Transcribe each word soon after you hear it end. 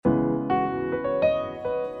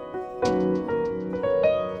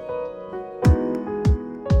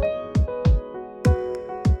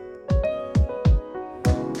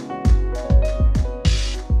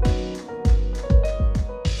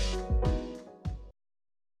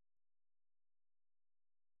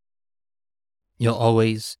You'll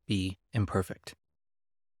always be imperfect.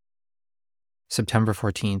 September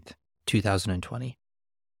 14th, 2020.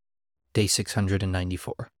 Day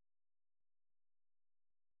 694.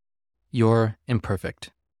 You're imperfect.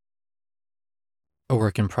 A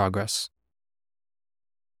work in progress.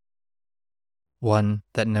 One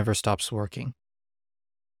that never stops working.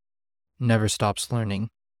 Never stops learning.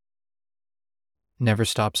 Never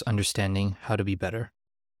stops understanding how to be better.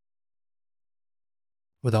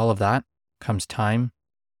 With all of that comes time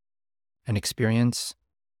and experience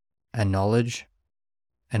and knowledge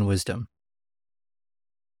and wisdom.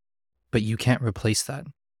 But you can't replace that.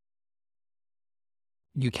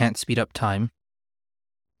 You can't speed up time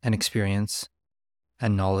and experience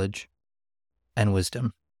and knowledge and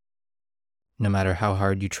wisdom, no matter how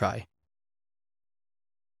hard you try.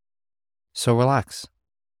 So relax.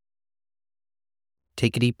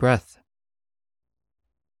 Take a deep breath.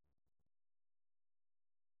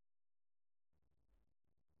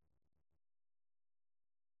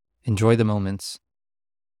 Enjoy the moments.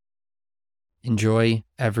 Enjoy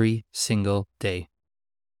every single day.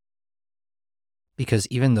 Because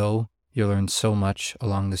even though you'll learn so much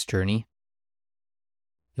along this journey,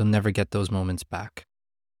 you'll never get those moments back.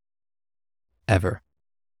 Ever.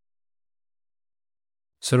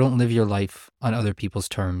 So don't live your life on other people's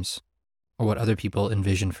terms or what other people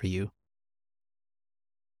envision for you.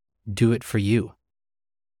 Do it for you.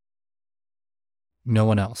 No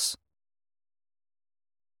one else.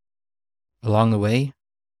 Along the way,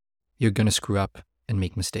 you're going to screw up and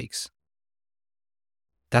make mistakes.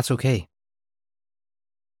 That's okay.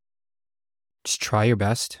 Just try your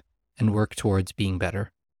best and work towards being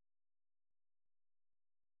better.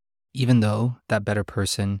 Even though that better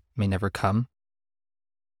person may never come,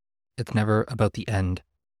 it's never about the end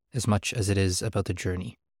as much as it is about the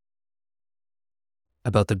journey.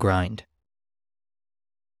 About the grind.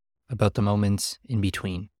 About the moments in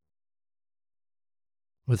between.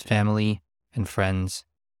 With family and friends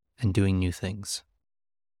and doing new things.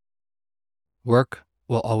 Work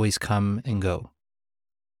will always come and go.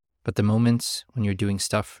 But the moments when you're doing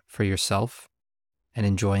stuff for yourself and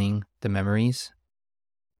enjoying the memories,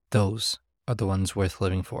 those are the ones worth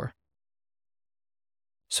living for.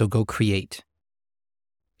 So go create,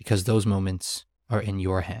 because those moments are in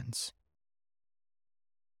your hands.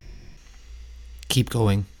 Keep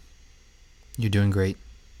going. You're doing great.